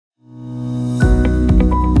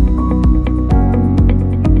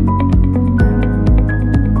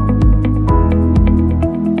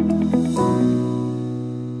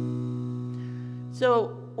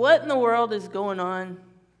world is going on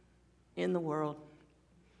in the world?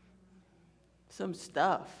 Some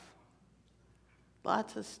stuff.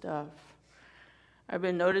 Lots of stuff. I've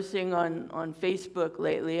been noticing on Facebook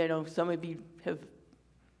lately, I know some of you have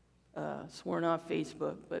sworn off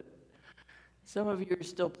Facebook, but some of you are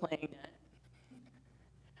still playing it.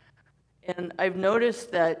 And I've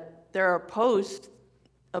noticed that there are posts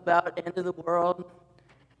about end of the world.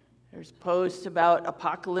 There's posts about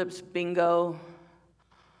apocalypse bingo.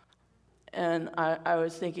 And I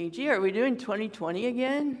was thinking, gee, are we doing 2020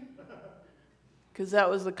 again? Because that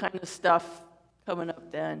was the kind of stuff coming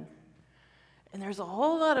up then. And there's a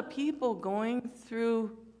whole lot of people going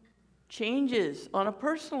through changes on a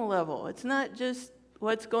personal level. It's not just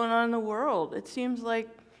what's going on in the world. It seems like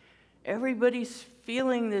everybody's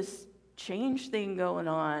feeling this change thing going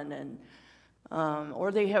on, and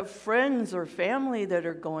or they have friends or family that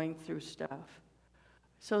are going through stuff.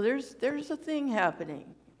 So there's a thing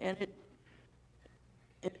happening, and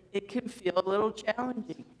it can feel a little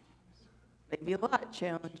challenging, maybe a lot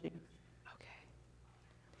challenging.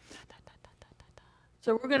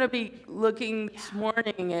 So we're going to be looking this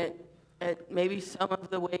morning at maybe some of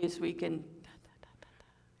the ways we can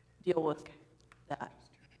deal with that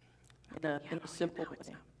in a simple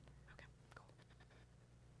way.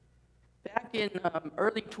 Back in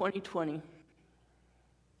early 2020,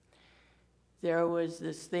 there was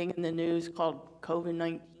this thing in the news called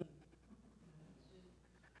COVID-19.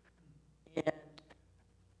 And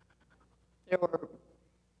there were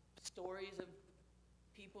stories of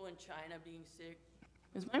people in China being sick.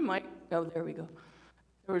 Is my mic? Oh, there we go.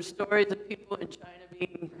 There were stories of people in China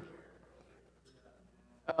being...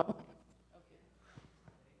 Oh, okay.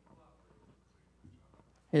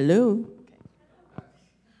 Hello?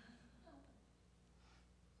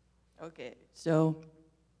 Okay, so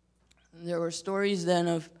there were stories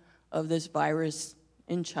then of this virus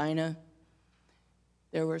in China.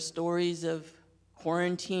 There were stories of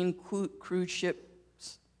quarantine cruise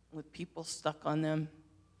ships with people stuck on them.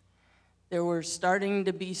 There were starting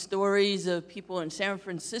to be stories of people in San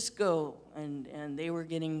Francisco, and they were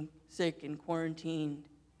getting sick and quarantined.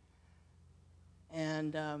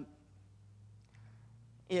 And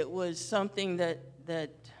it was something that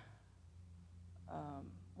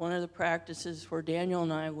one of the practices for Daniel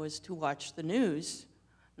and I was to watch the news,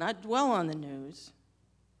 not dwell on the news,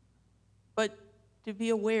 but to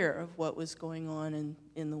be aware of what was going on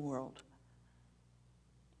in the world.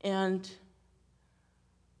 And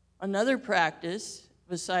another practice,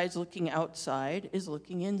 besides looking outside, is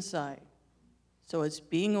looking inside. So it's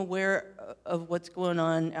being aware of what's going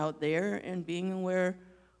on out there and being aware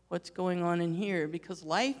what's going on in here, because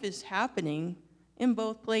life is happening in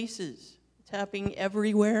both places. It's happening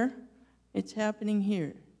everywhere. It's happening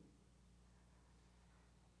here.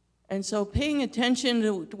 And so paying attention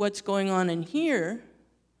to what's going on in here,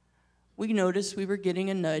 we noticed we were getting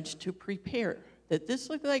a nudge to prepare. That this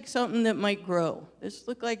looked like something that might grow. This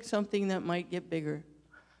looked like something that might get bigger.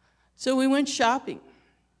 So we went shopping.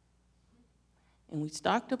 And we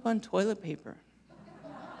stocked up on toilet paper.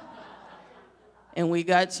 And we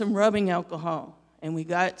got some rubbing alcohol. And we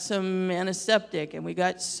got some antiseptic. And we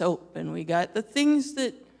got soap. And we got the things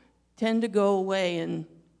that tend to go away in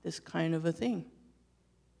this kind of a thing.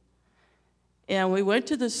 And we went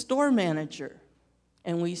to the store manager.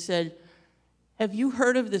 And we said, have you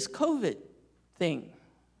heard of this COVID thing?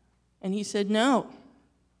 And he said, no.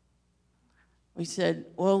 We said,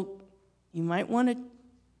 well, you might want to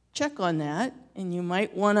check on that, and you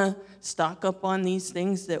might want to stock up on these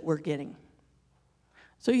things that we're getting.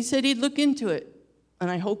 So he said he'd look into it, and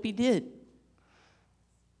I hope he did.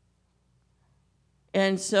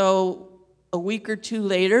 And so a week or two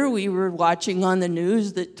later, we were watching on the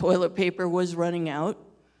news that toilet paper was running out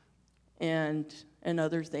and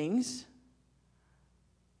other things.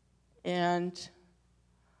 And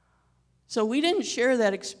so we didn't share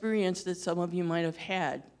that experience that some of you might have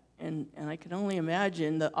had. And I can only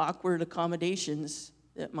imagine the awkward accommodations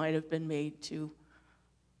that might have been made to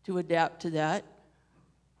adapt to that.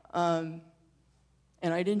 And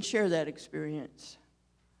I didn't share that experience.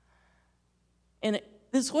 And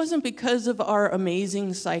this wasn't because of our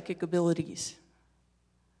amazing psychic abilities.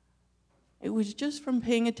 It was just from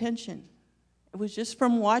paying attention. It was just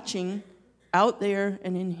from watching out there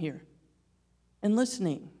and in here and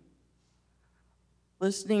listening.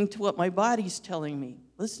 Listening to what my body's telling me.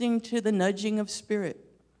 Listening to the nudging of spirit.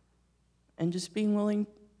 And just being willing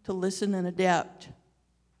to listen and adapt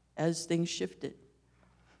as things shifted.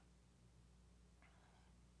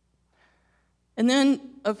 And then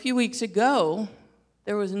a few weeks ago,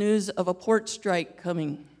 there was news of a port strike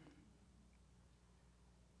coming.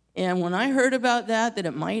 And when I heard about that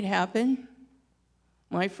it might happen,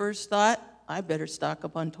 my first thought, I better stock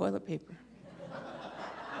up on toilet paper.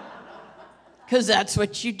 Because that's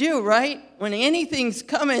what you do, right? When anything's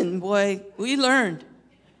coming, boy, we learned.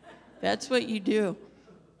 That's what you do.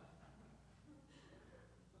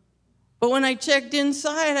 But when I checked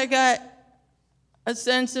inside, I got a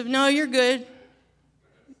sense of, no, you're good.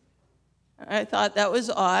 I thought that was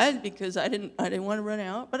odd because I didn't want to run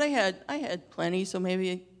out, but I had plenty, so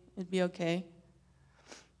maybe it'd be okay.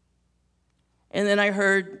 And then I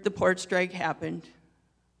heard the port strike happened,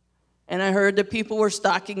 and I heard that people were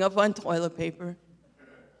stocking up on toilet paper.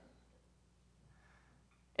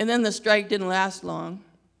 And then the strike didn't last long.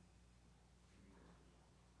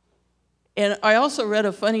 And I also read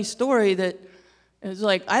a funny story that it was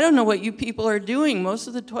like, I don't know what you people are doing. Most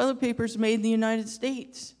of the toilet paper is made in the United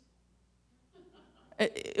States.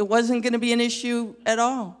 It wasn't going to be an issue at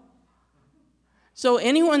all. So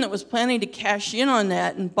anyone that was planning to cash in on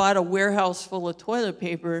that and bought a warehouse full of toilet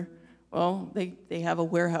paper, well, they have a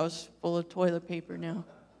warehouse full of toilet paper now.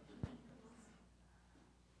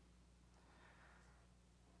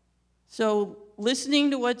 So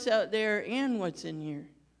listening to what's out there and what's in here,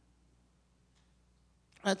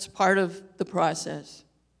 that's part of the process.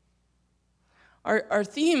 Our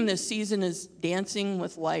theme this season is dancing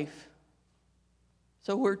with life.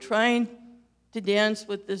 So we're trying to dance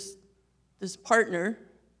with this partner,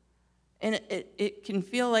 and it can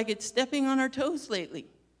feel like it's stepping on our toes lately.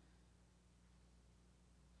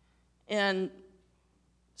 And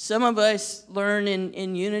some of us learn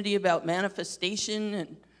in unity about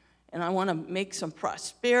manifestation, and I want to make some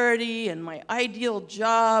prosperity, and my ideal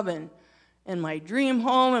job, and my dream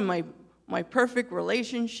home, and my perfect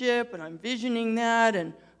relationship, and I'm visioning that,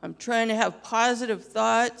 and I'm trying to have positive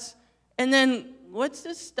thoughts. And then, what's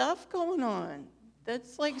this stuff going on?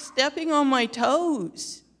 That's like stepping on my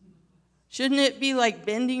toes. Shouldn't it be like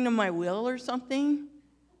bending to my will or something?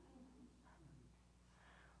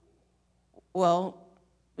 Well,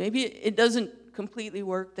 maybe it doesn't completely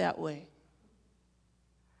work that way.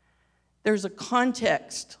 There's a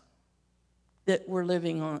context that we're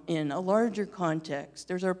living in, a larger context.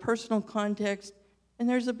 There's our personal context, and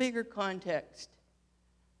there's a bigger context.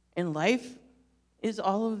 And life is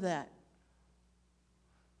all of that.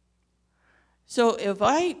 So if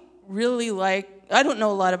I really I don't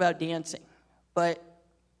know a lot about dancing, but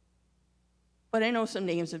I know some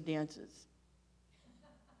names of dances.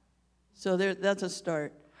 So that's a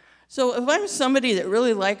start. So if I'm somebody that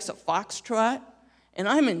really likes a foxtrot, and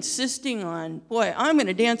I'm insisting on, boy, I'm going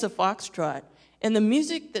to dance a foxtrot, and the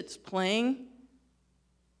music that's playing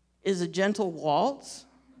is a gentle waltz,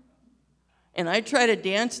 and I try to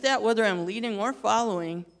dance that, whether I'm leading or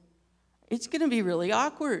following, it's going to be really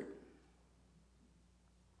awkward.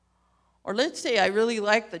 Or let's say I really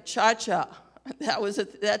like the cha-cha.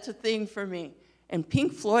 That's a thing for me. And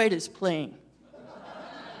Pink Floyd is playing.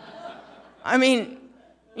 I mean,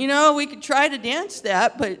 we could try to dance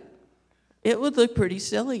that, but it would look pretty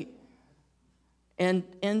silly.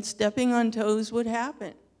 And stepping on toes would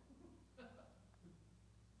happen.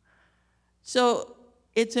 So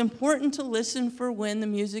it's important to listen for when the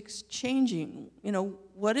music's changing.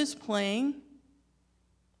 What is playing,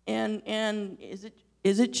 and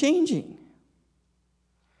is it changing?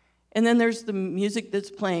 And then there's the music that's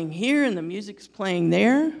playing here, and the music's playing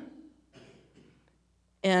there,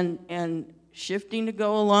 and shifting to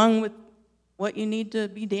go along with what you need to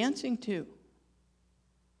be dancing to.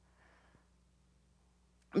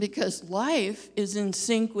 Because life is in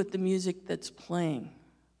sync with the music that's playing.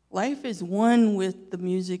 Life is one with the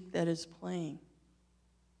music that is playing.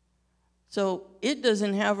 So it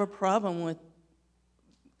doesn't have a problem with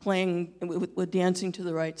playing, with dancing to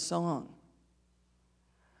the right song.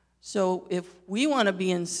 So if we want to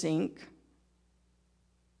be in sync,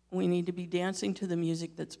 we need to be dancing to the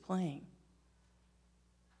music that's playing.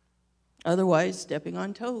 Otherwise, stepping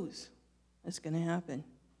on toes is going to happen.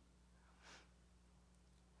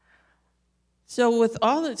 So with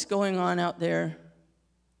all that's going on out there,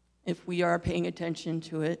 if we are paying attention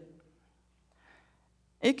to it,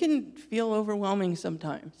 it can feel overwhelming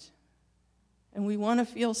sometimes. And we want to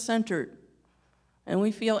feel centered. And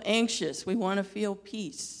we feel anxious. We want to feel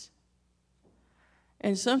peace.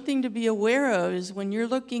 And something to be aware of is when you're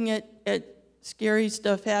looking at scary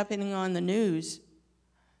stuff happening on the news,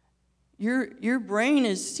 your brain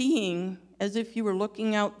is seeing as if you were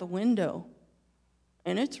looking out the window.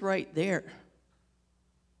 And it's right there.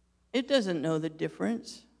 It doesn't know the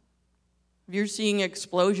difference. If you're seeing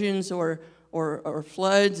explosions or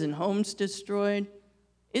floods and homes destroyed,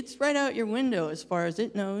 it's right out your window as far as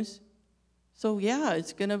it knows. So yeah,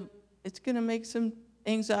 it's gonna make some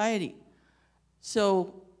anxiety.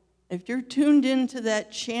 So if you're tuned into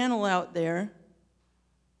that channel out there,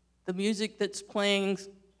 the music that's playing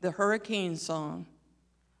the hurricane song,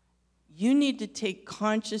 you need to take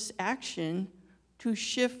conscious action to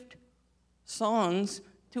shift songs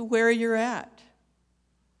to where you're at.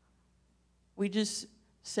 We just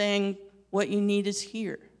sang what you need is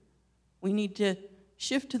here. We need to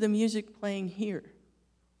shift to the music playing here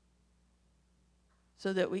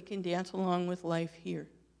so that we can dance along with life here.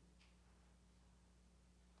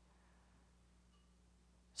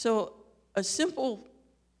 So a simple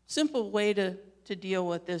way to deal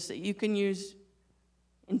with this that you can use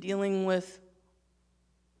in dealing with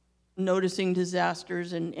noticing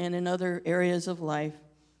disasters and in other areas of life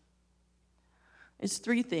is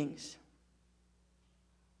 3 things: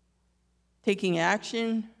 taking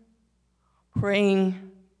action,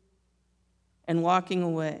 praying, and walking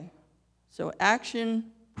away. So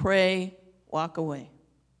action, pray, walk away.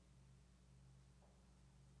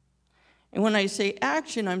 And when I say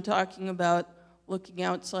action, I'm talking about looking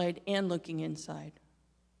outside and looking inside,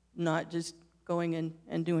 not just going in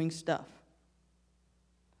and doing stuff.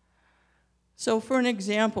 So for an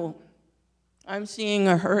example, I'm seeing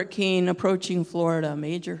a hurricane approaching Florida, a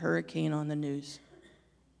major hurricane on the news.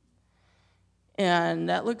 And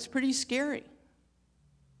that looks pretty scary.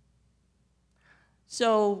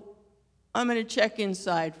 So I'm going to check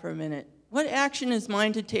inside for a minute. What action is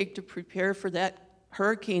mine to take to prepare for that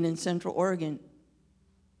hurricane in Central Oregon?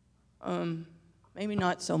 Maybe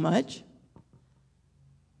not so much.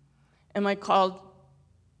 Am I called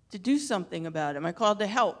to do something about it? Am I called to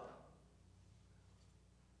help?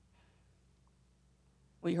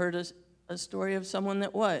 We heard a story of someone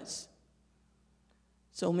that was.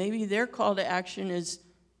 So maybe their call to action is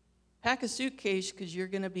pack a suitcase because you're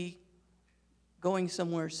going to be going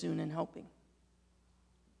somewhere soon and helping.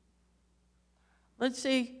 Let's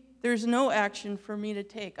say there's no action for me to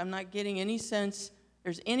take. I'm not getting any sense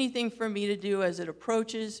there's anything for me to do as it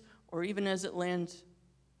approaches or even as it lands.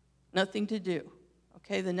 Nothing to do.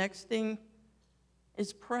 Okay, the next thing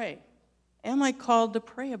is pray. Am I called to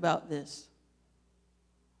pray about this?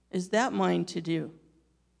 Is that mine to do?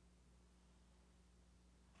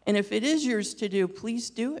 And if it is yours to do, please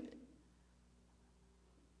do it.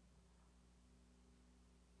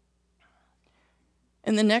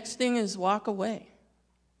 And the next thing is walk away.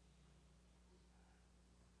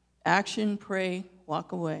 Action, pray,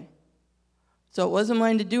 walk away. So it wasn't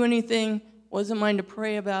mine to do anything, wasn't mine to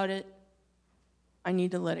pray about it. I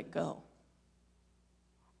need to let it go.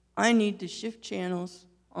 I need to shift channels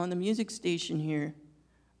on the music station here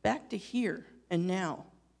back to here and now.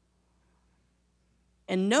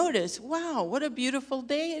 And notice, wow, what a beautiful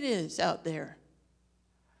day it is out there.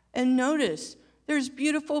 And notice, there's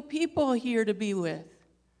beautiful people here to be with.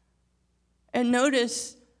 And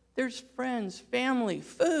notice, there's friends, family,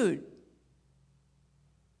 food.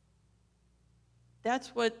 That's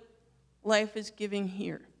what life is giving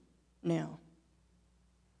here now.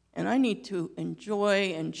 And I need to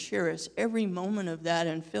enjoy and cherish every moment of that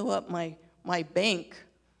and fill up my bank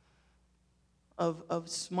of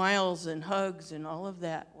smiles and hugs and all of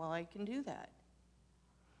that while I can do that.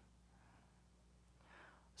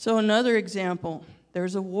 So another example,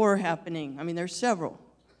 there's a war happening. I mean, there's several,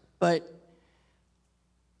 but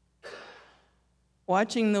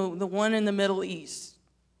watching the one in the Middle East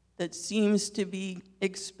that seems to be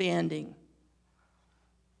expanding.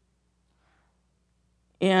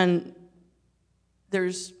 And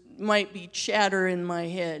there's might be chatter in my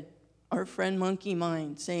head, our friend Monkey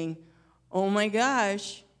Mind saying, oh my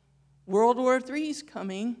gosh, World War III is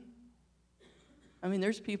coming. I mean,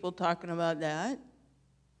 there's people talking about that.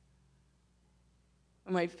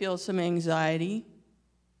 I might feel some anxiety.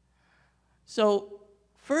 So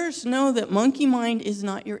first, know that monkey mind is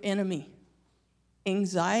not your enemy.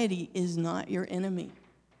 Anxiety is not your enemy.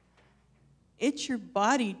 It's your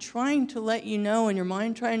body trying to let you know and your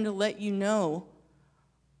mind trying to let you know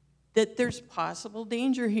that there's possible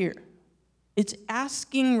danger here. It's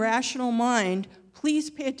asking rational mind, please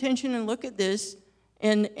pay attention and look at this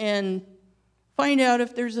and find out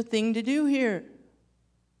if there's a thing to do here.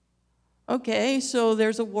 Okay, so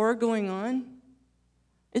there's a war going on.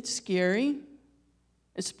 It's scary,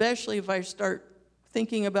 especially if I start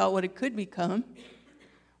thinking about what it could become.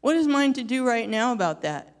 What is mine to do right now about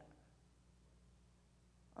that?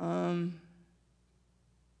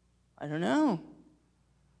 I don't know.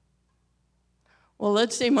 Well,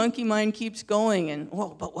 let's say monkey mind keeps going and,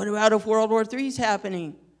 well, but what about if World War III is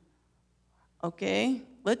happening? Okay,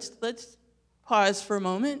 let's pause for a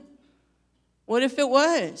moment. What if it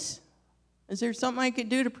was? Is there something I could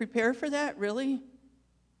do to prepare for that, really?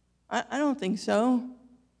 I don't think so.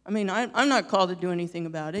 I mean, I'm not called to do anything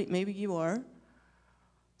about it. Maybe you are.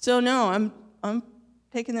 So no, I'm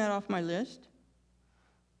taking that off my list.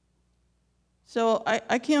 So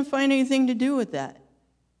I can't find anything to do with that.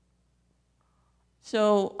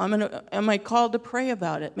 So am I called to pray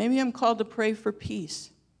about it? Maybe I'm called to pray for peace.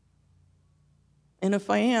 And if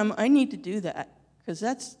I am, I need to do that, because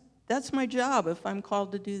that's my job if I'm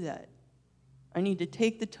called to do that. I need to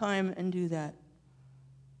take the time and do that.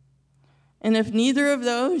 And if neither of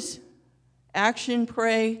those, action,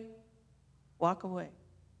 pray, walk away.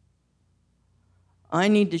 I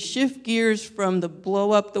need to shift gears from the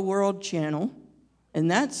blow up the world channel and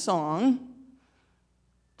that song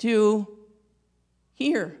to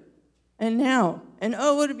here and now. And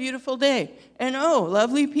oh, what a beautiful day. And oh,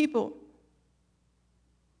 lovely people.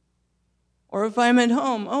 Or if I'm at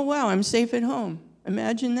home, oh wow, I'm safe at home.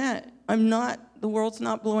 Imagine that. The world's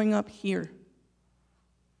not blowing up here.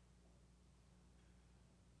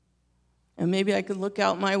 And maybe I could look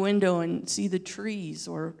out my window and see the trees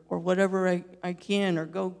or whatever I can, or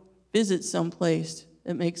go visit someplace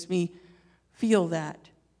that makes me feel that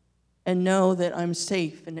and know that I'm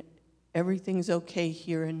safe and everything's okay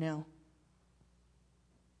here and now.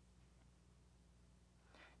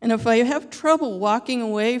 And if I have trouble walking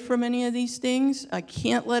away from any of these things, I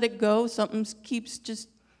can't let it go, something keeps just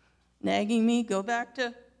nagging me, go back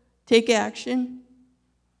to take action.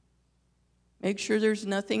 Make sure there's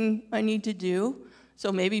nothing I need to do.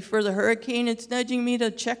 So maybe for the hurricane, it's nudging me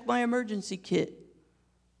to check my emergency kit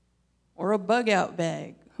or a bug out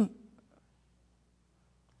bag.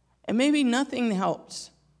 And maybe nothing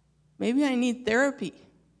helps. Maybe I need therapy.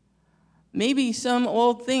 Maybe some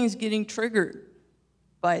old thing's getting triggered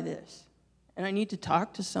by this, and I need to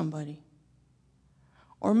talk to somebody.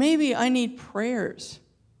 Or maybe I need prayers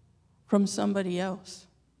from somebody else.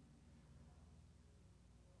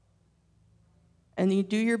 And you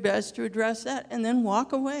do your best to address that, and then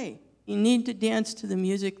walk away. You need to dance to the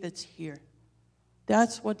music that's here.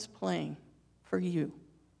 That's what's playing for you.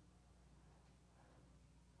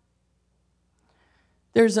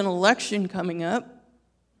 There's an election coming up.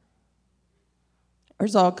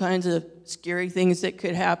 There's all kinds of scary things that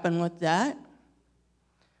could happen with that.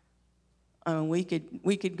 I mean,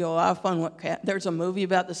 we could go off on there's a movie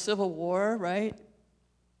about the Civil War, right?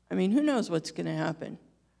 I mean, who knows what's going to happen?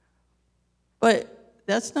 But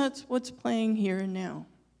that's not what's playing here and now,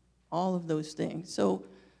 all of those things. So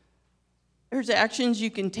there's actions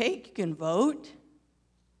you can take. You can vote.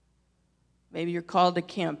 Maybe you're called to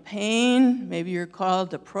campaign. Maybe you're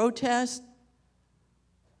called to protest.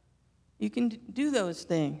 You can do those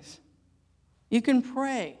things. You can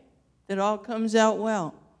pray that all comes out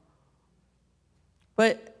well.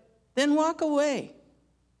 But then walk away.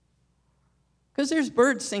 Because there's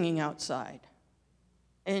birds singing outside.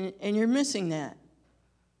 And you're missing that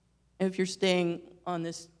if you're staying on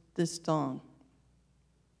this song.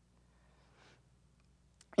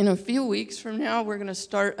 In a few weeks from now, we're going to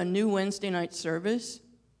start a new Wednesday night service.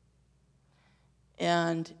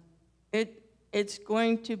 And it's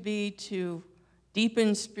going to be to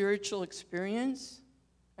deepen spiritual experience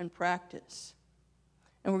and practice.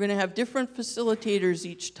 And we're going to have different facilitators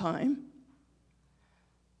each time.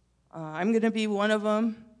 I'm going to be one of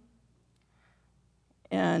them.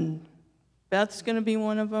 And Beth's going to be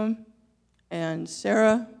one of them. And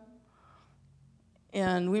Sarah.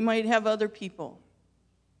 And we might have other people.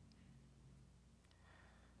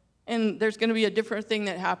 And there's going to be a different thing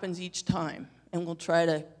that happens each time. And we'll try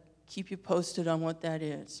to keep you posted on what that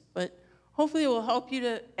is. But hopefully it will help you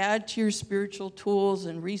to add to your spiritual tools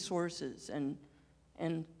and resources and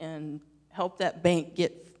help that bank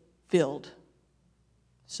get filled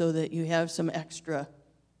so that you have some extra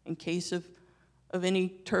in case of any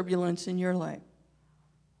turbulence in your life.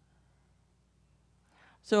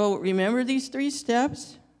 So remember these 3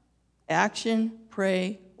 steps: action,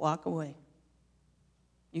 pray, walk away.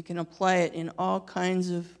 You can apply it in all kinds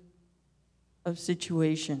of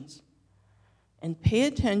situations. And pay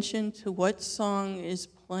attention to what song is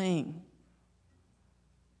playing.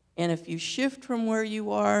 And if you shift from where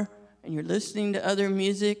you are and you're listening to other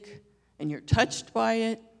music and you're touched by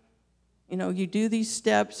it, you do these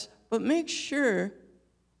steps, but make sure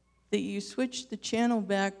that you switch the channel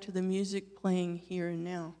back to the music playing here and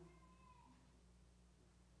now.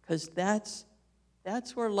 Because that's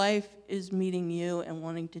where life is meeting you and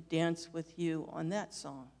wanting to dance with you on that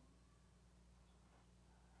song.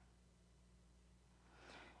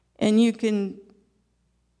 And you can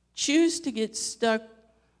choose to get stuck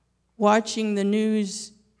watching the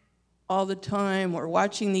news all the time or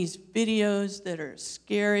watching these videos that are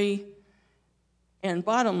scary And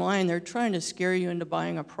bottom line, they're trying to scare you into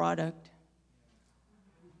buying a product.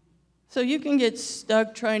 So you can get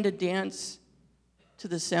stuck trying to dance to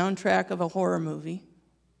the soundtrack of a horror movie.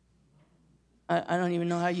 I don't even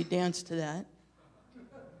know how you dance to that.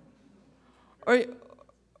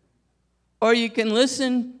 Or you can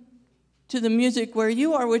listen to the music where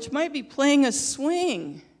you are, which might be playing a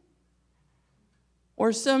swing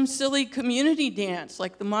or some silly community dance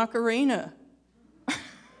like the Macarena.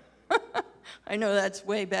 I know that's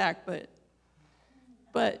way back, but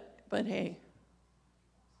hey.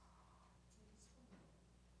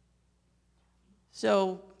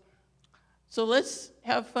 So let's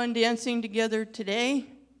have fun dancing together today,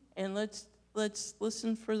 and let's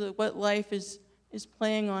listen for what life is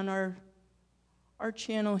playing on our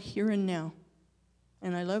channel here and now.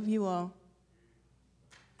 And I love you all.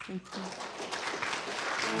 Thank you.